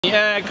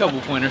Yeah, a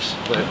couple pointers,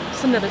 but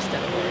just another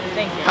step forward.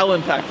 Thank you. How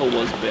impactful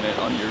was Bennett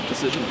on your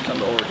decision to come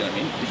to Oregon? I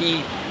mean, did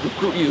he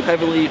recruit you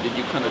heavily? Did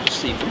you kind of just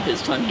see from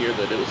his time here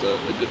that it was a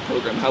good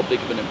program? How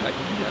big of an impact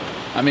did he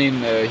have? I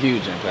mean, a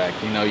huge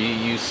impact. You know,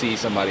 you see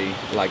somebody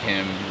like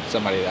him,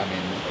 somebody, I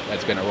mean,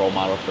 that's been a role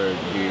model for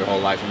you your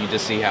whole life, and you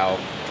just see how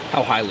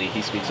highly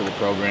he speaks of the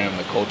program,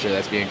 the culture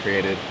that's being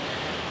created,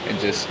 and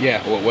just,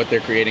 yeah, what they're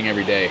creating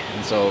every day.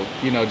 And so,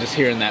 you know, just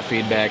hearing that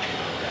feedback,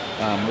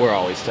 we're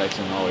always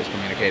texting, always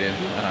communicating.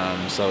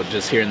 So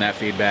just hearing that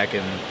feedback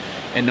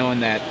and knowing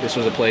that this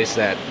was a place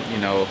that, you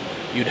know,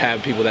 you'd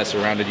have people that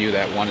surrounded you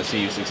that want to see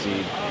you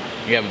succeed.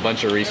 You have a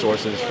bunch of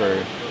resources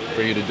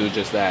for you to do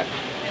just that.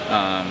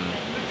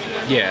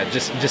 Yeah,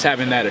 just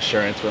having that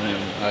assurance from him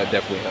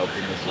definitely helped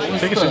in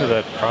this. Take us into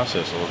that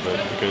process a little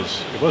bit,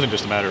 because it wasn't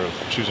just a matter of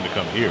choosing to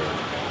come here.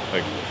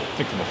 Like, I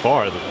think from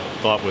afar, the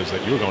thought was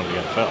that you were going to the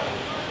NFL,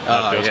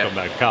 not just come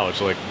back to college.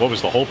 So, like, what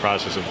was the whole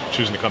process of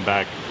choosing to come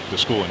back to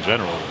school in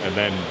general, and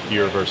then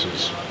here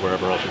versus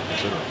wherever else you're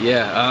considering?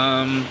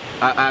 Yeah,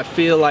 I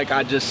feel like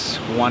I just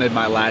wanted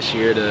my last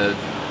year to.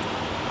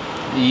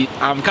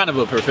 I'm kind of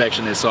a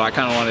perfectionist, so I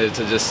kind of wanted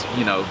to just,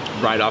 you know,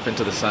 ride off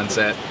into the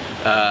sunset.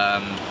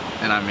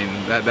 And I mean,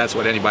 that's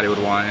what anybody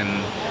would want.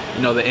 And,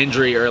 you know, the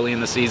injury early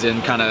in the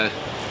season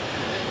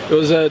it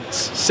was a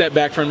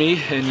setback for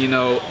me. And, you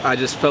know, I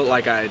just felt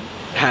like I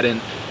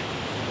hadn't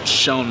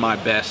shown my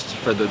best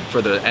for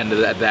the end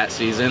of that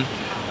season.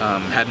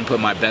 Hadn't put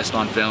my best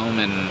on film,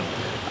 and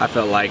I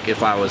felt like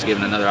if I was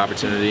given another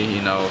opportunity,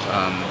 you know,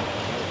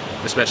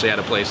 especially at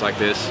a place like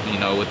this, you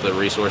know, with the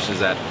resources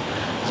that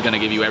is going to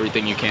give you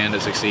everything you can to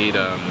succeed,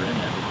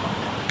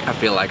 I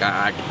feel like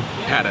I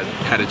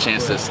had a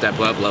chance to step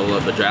up, level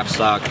up the draft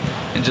stock,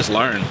 and just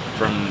learn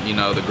from, you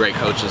know, the great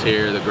coaches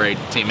here, the great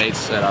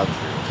teammates that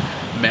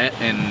I've met,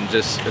 and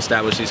just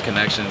establish these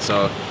connections.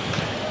 So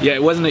yeah,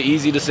 it wasn't an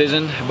easy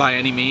decision by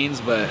any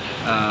means, but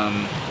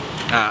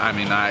I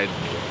mean,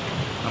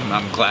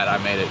 I'm glad I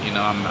made it. You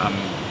know,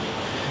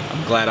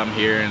 I'm glad I'm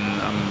here, and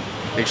I'm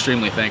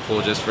extremely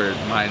thankful just for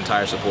my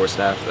entire support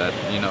staff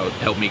that, you know,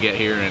 helped me get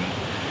here, and,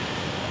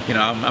 you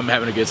know, I'm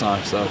having a good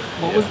time. So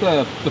what was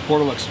the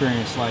portal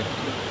experience like?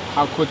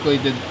 How quickly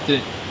did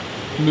it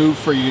move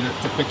for you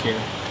to pick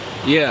here?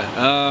 Yeah,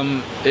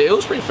 it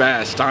was pretty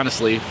fast,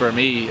 honestly, for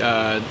me.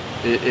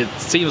 It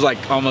seems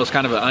like almost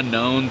kind of an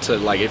unknown to,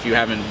 like, if you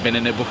haven't been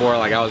in it before.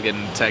 Like, I was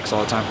getting texts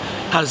all the time.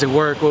 How does it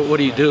work? What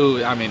do you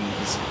do? I mean,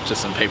 it's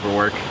just some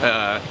paperwork.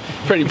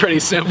 Pretty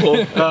simple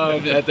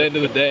at the end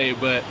of the day.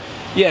 But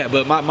yeah,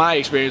 but my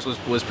experience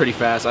was pretty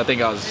fast. I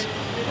think I was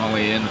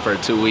only in for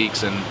 2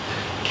 weeks and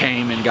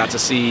came and got to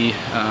see,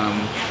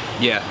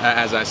 yeah,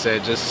 as I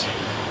said, just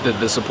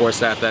the support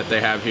staff that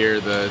they have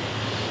here, the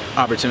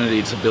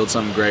opportunity to build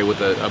something great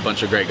with a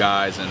bunch of great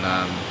guys, and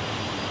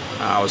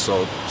I was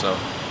sold. So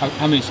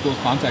how many schools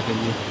contacted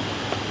you?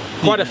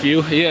 Quite a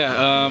few,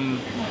 yeah.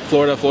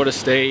 Florida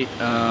State.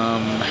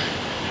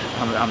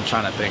 I'm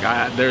trying to think.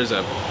 There's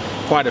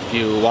quite a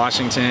few.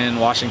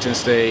 Washington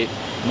State.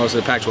 Most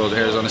of the Pac-12,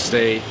 Arizona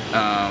State.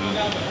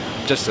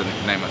 Just to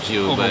name a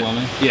few.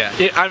 Overwhelming. But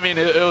yeah, I mean,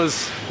 it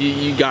was.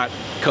 You got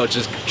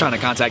coaches trying to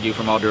contact you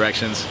from all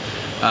directions.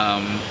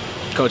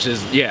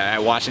 Coaches, yeah,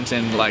 at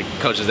Washington, like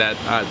coaches that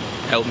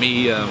helped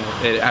me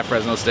at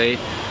Fresno State,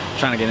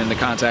 trying to get into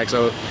contact.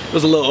 So it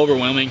was a little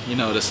overwhelming, you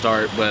know, to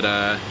start, but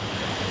I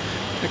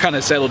kind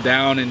of settled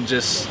down and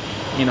just,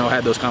 you know,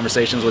 had those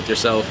conversations with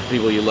yourself,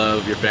 people you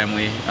love, your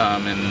family,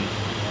 and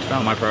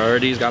found my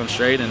priorities, got them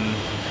straight, and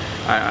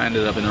I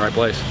ended up in the right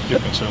place. You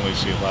can certainly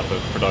see a lot of the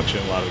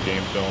production, a lot of the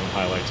game film,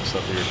 highlights and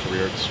stuff of your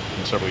career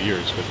in several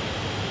years, but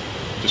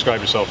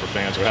describe yourself for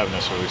fans who haven't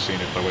necessarily seen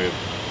it by way of,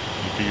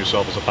 you view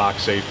yourself as a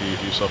box safety, you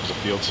view yourself as a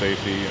field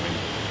safety. I mean,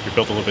 you're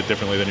built a little bit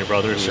differently than your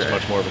brother, who's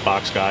much more of a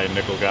box guy and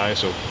nickel guy.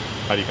 So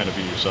how do you kind of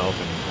view yourself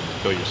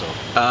and build yourself?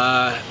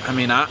 I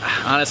mean, I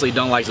honestly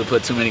don't like to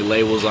put too many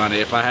labels on it.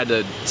 If I had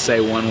to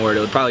say one word, it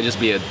would probably just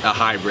be a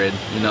hybrid.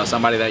 You know,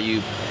 somebody that you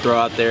throw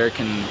out there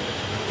can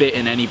fit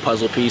in any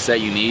puzzle piece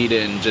that you need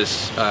and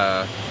just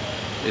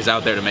is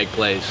out there to make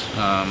plays.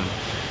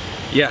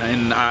 Yeah,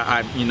 and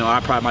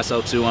I pride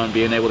myself too on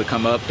being able to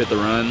come up, fit the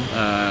run,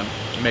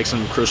 make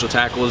some crucial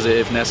tackles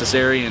if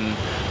necessary, and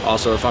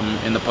also if I'm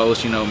in the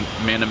post, you know,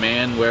 man to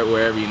man,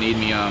 wherever you need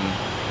me.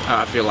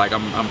 I feel like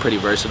I'm pretty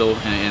versatile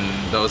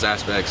in those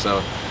aspects.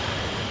 So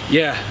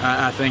yeah,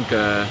 I think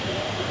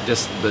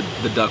just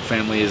the Duck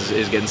family is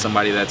getting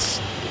somebody that's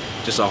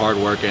just a hard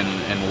worker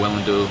and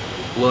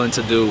willing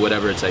to do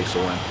whatever it takes to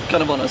win.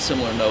 Kind of on a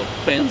similar note,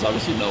 fans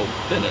obviously know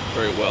Bennett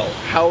very well.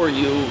 How are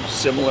you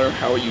similar?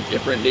 How are you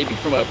different? Maybe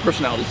from a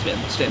personality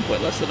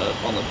standpoint, less than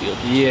on the field.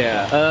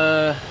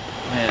 Yeah,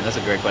 man, that's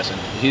a great question.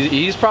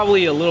 He's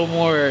probably a little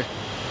more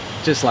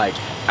just like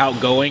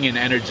outgoing and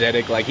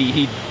energetic. Like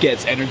he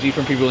gets energy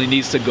from people. He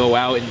needs to go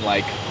out and,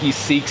 like, he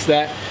seeks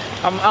that.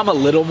 I'm a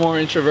little more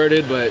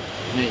introverted, but,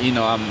 you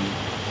know, I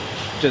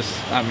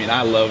mean,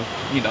 I love,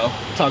 you know,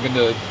 talking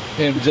to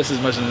him just as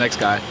much as the next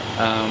guy.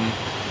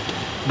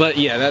 But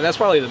yeah, that's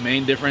probably the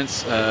main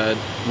difference.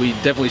 We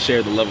definitely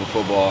share the love of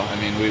football. I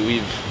mean,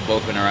 we've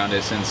both been around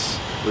it since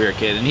we were a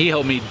kid, and he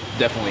helped me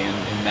definitely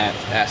in that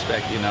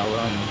aspect. You know,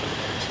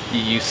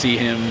 you see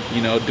him,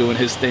 you know, doing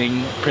his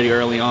thing pretty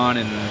early on,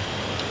 and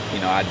you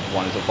know, I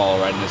wanted to follow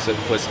right in his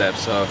footsteps.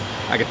 So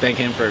I could thank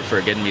him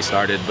for getting me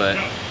started. But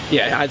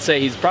yeah, I'd say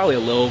he's probably a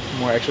little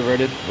more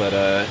extroverted, but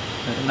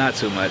not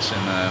too much.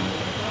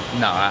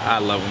 And no, I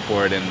love him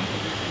for it, and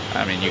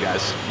I mean, you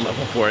guys love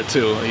him for it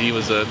too. He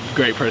was a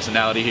great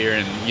personality here,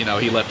 and you know,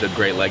 he left a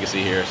great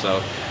legacy here.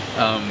 So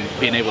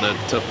being able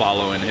to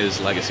follow in his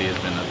legacy has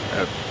been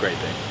a great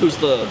thing. Who's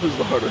the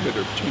harder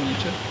hitter between you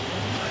two?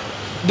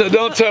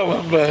 Don't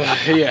tell him, but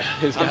yeah,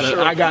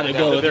 I gotta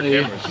go with me.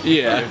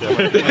 Yeah. Yeah,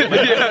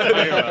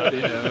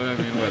 I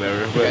mean,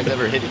 whatever. You guys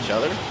ever hit each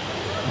other?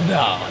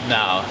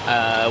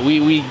 No.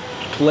 We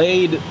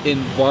played in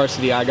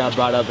varsity. I got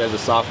brought up as a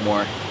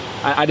sophomore.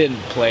 I didn't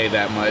play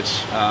that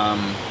much,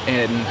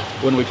 and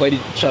when we played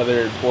each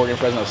other, Oregon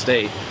Fresno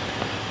State,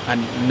 I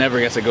never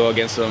got to go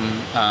against him.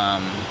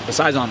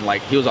 Besides on,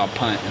 like, he was on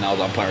punt and I was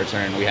on punt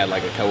return. We had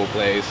like a couple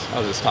plays. I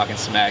was just talking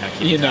smack,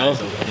 you know.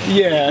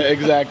 Yeah,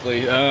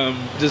 exactly.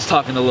 Just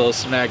talking a little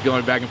smack,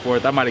 going back and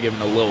forth. I might have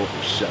given a little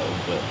show,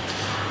 but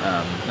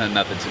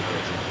nothing too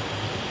crazy.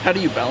 How do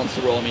you balance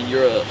the role? I mean,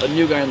 you're a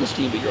new guy on this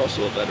team, but you're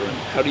also a veteran.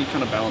 How do you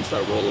kind of balance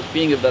that role of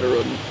being a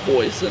veteran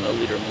voice and a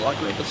leader in the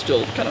locker room, but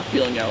still kind of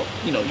feeling out,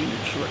 you know,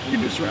 your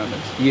new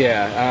surroundings?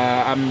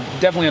 Yeah, I'm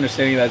definitely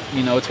understanding that,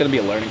 you know, it's going to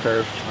be a learning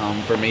curve.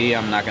 For me,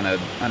 I'm not going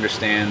to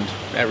understand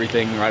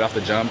everything right off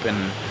the jump,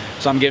 and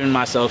so I'm giving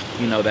myself,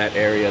 you know, that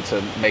area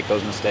to make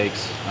those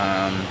mistakes.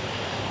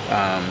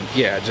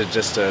 Yeah,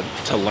 just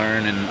to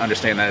learn and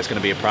understand that it's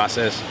going to be a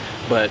process.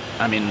 But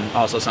I mean,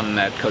 also something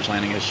that Coach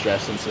Lanning has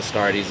stressed since the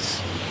start.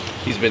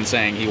 He's been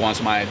saying he wants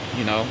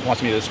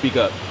me to speak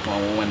up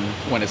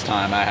when it's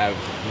time. I have,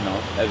 you know,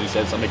 as he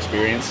said, some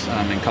experience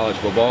in college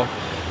football,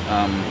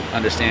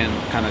 understand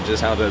kind of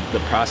just how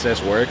the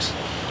process works,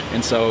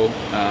 and so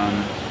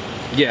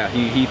yeah,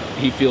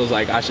 he feels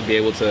like I should be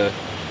able to,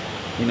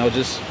 you know,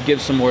 just give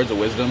some words of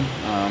wisdom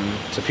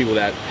to people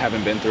that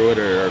haven't been through it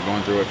or are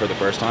going through it for the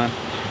first time.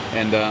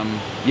 And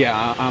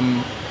yeah,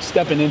 I'm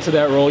stepping into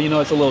that role. You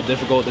know, it's a little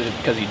difficult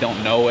because you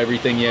don't know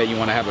everything yet. You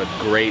want to have a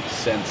great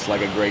sense,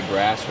 like a great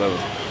grasp of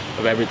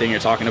everything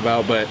you're talking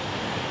about. But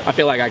I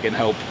feel like I can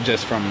help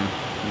just from,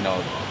 you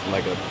know,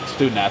 like a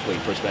student athlete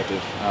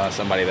perspective.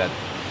 Somebody that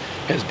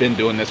has been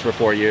doing this for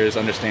 4 years,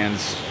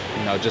 understands,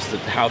 you know, just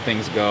how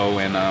things go,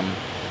 and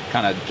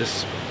kind of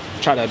just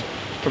try to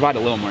provide a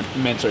little more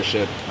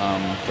mentorship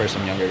for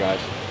some younger guys.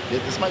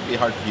 This might be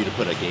hard for you to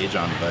put a gauge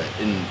on, but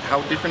how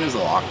different is the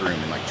locker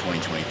room in like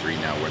 2023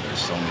 now, where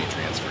there's so many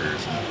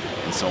transfers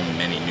and so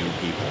many new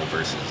people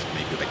versus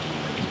maybe like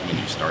when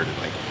you started?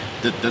 Like,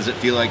 does it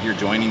feel like you're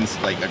joining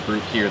like a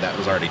group here that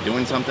was already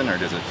doing something, or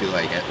does it feel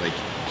like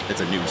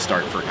it's a new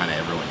start for kind of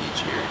everyone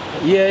each year?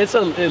 Yeah, it's a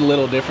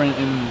little different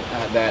in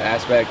that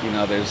aspect. You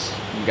know,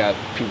 you got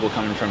people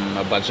coming from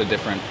a bunch of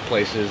different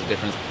places,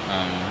 different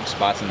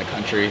spots in the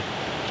country.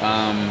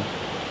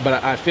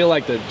 But I feel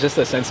like just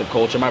the sense of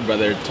culture, my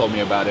brother told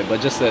me about it,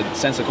 but just the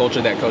sense of culture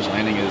that Coach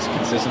Lanning is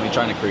consistently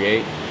trying to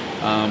create.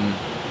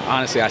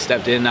 Honestly, I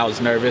stepped in, I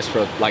was nervous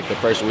for like the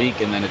first week,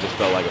 and then it just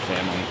felt like a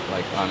family,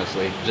 like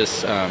honestly.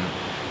 Just,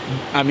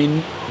 I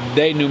mean,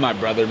 they knew my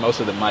brother, most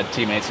of my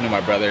teammates knew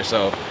my brother,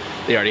 so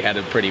they already had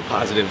a pretty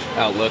positive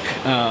outlook.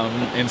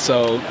 And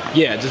so,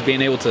 yeah, just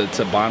being able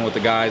to bond with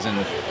the guys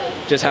and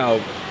just how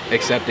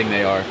accepting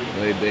they are.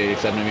 They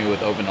accepted me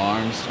with open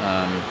arms.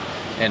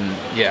 And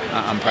yeah,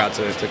 I'm proud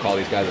to call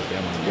these guys a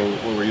family.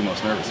 What were you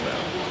most nervous about?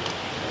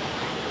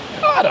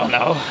 I don't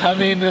know. I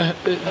mean,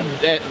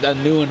 a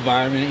new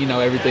environment, you know,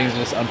 everything's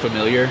just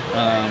unfamiliar.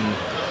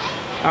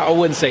 I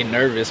wouldn't say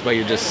nervous, but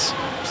you're just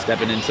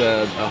stepping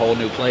into a whole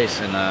new place,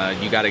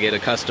 and you got to get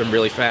accustomed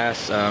really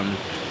fast.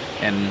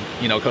 And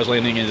you know, Coach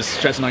Lanning is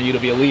stressing on you to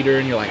be a leader,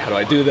 and you're like, how do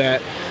I do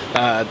that?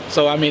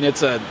 So I mean,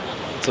 it's a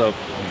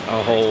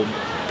whole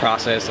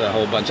process, a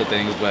whole bunch of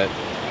things, but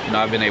you know,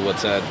 I've been able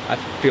to, I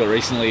feel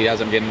recently,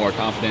 as I'm getting more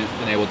confident,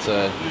 been able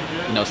to,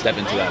 you know, step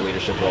into that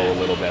leadership role a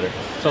little better.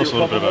 Tell us a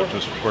little bit about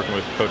just working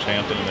with Coach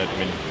Hampton, and I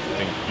mean,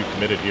 I think you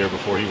committed here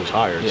before he was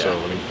hired, yeah. So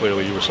I mean,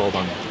 clearly you were sold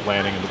on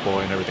Lanning and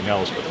DePloy and everything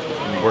else, but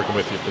working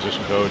with your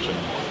position coach and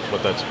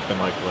what that's been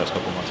like the last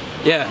couple of months.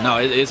 Yeah, no,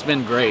 it's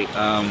been great.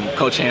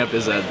 Coach Hamp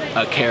is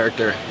a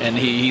character, and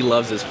he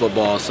loves his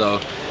football,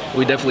 so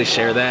we definitely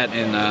share that,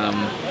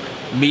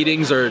 and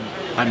meetings are,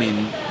 I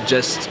mean,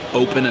 just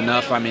open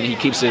enough. I mean, he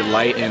keeps it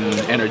light and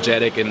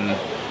energetic, and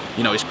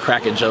you know, he's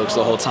cracking jokes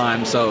the whole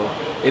time. So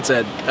it's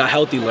a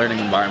healthy learning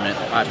environment,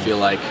 I feel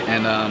like.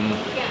 And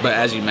but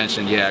as you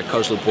mentioned, yeah,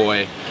 Coach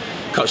DePloy,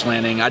 Coach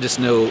Lanning, I just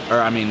knew, or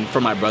I mean,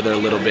 from my brother a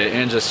little bit,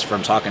 and just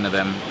from talking to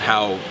them,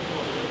 how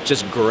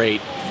just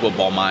great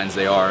football minds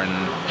they are, and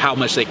how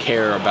much they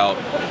care about,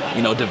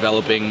 you know,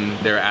 developing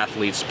their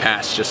athletes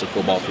past just a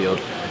football field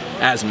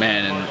as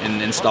men, and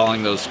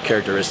installing those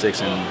characteristics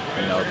in,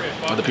 you know,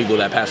 the people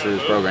that pass through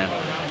this program.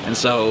 And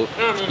so,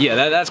 yeah,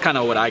 that's kind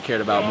of what I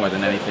cared about more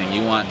than anything.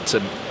 You want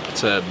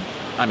to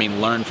I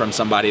mean, learn from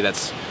somebody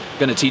that's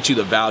going to teach you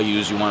the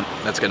values you want,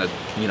 that's going to,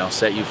 you know,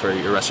 set you for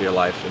the rest of your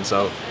life. And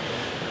so,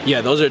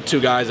 yeah, those are two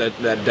guys that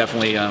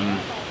definitely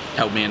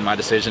helped me in my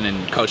decision,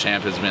 and Coach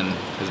Hamp has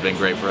been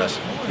great for us.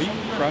 Are you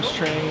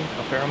cross-training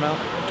a fair amount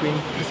between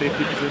the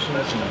safety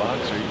positions in the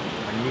box? Are you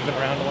moving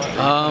around a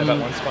lot? At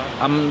one spot?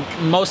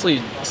 I'm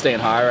mostly staying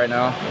high right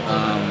now.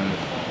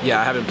 Yeah,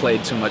 I haven't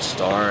played too much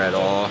star at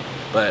all,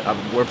 but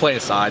we're playing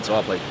side, so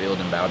I'll play field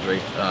and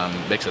boundary,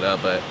 mix it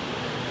up. But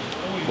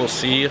we'll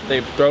see if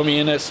they throw me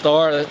in at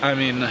star. I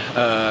mean,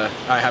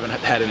 I haven't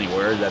had any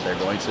word that they're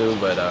going to,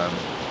 but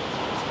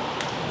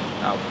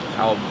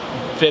I'll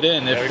fit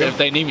in if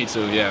they need me to.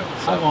 Yeah.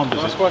 So. How long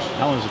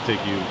does it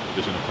take you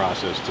just in the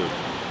process to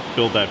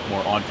build that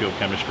more on-field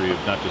chemistry of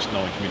not just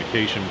knowing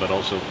communication, but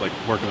also like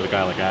working with a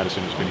guy like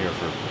Addison who's been here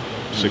for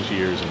 6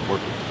 years and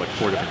worked with like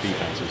 4 different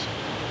defenses?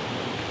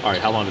 All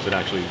right, how long does it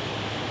actually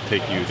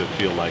take you to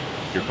feel like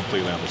you're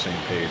completely on the same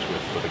page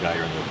with the guy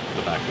you're in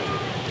the backfield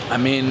with? I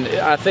mean,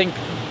 I think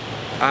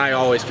I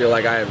always feel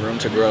like I have room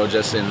to grow,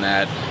 just in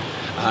that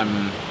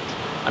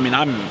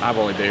I've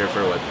only been here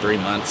for 3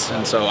 months,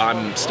 and so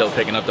I'm still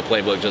picking up the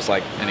playbook just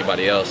like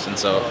anybody else. And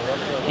so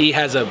he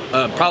has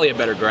probably a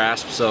better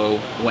grasp. So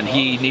when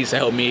he needs to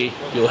help me,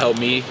 he'll help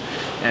me.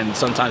 And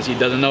sometimes he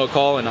doesn't know a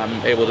call, and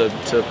I'm able to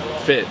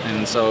fit.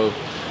 And so,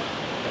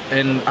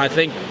 and I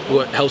think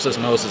what helps us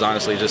most is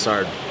honestly just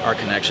our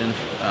connection.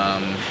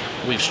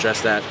 We've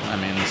stressed that, I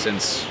mean,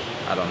 since,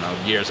 I don't know,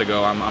 years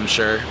ago, I'm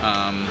sure.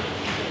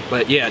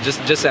 But yeah,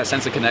 just that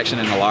sense of connection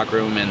in the locker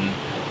room, and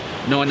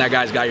knowing that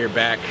guy's got your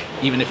back,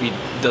 even if he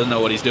doesn't know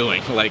what he's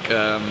doing. Like,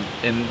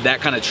 and that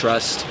kind of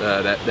trust,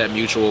 that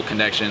mutual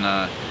connection,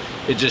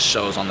 it just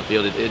shows on the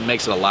field. It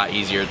makes it a lot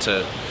easier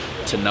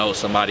to know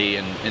somebody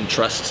and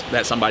trust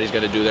that somebody's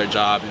going to do their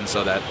job, and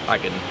so that I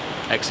can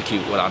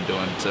execute what I'm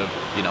doing to,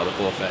 you know, the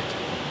full effect.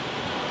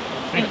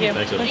 Thank you.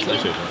 Thanks. Thank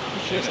you.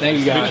 Appreciate it. Thank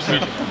you, guys.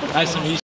 Nice to meet you.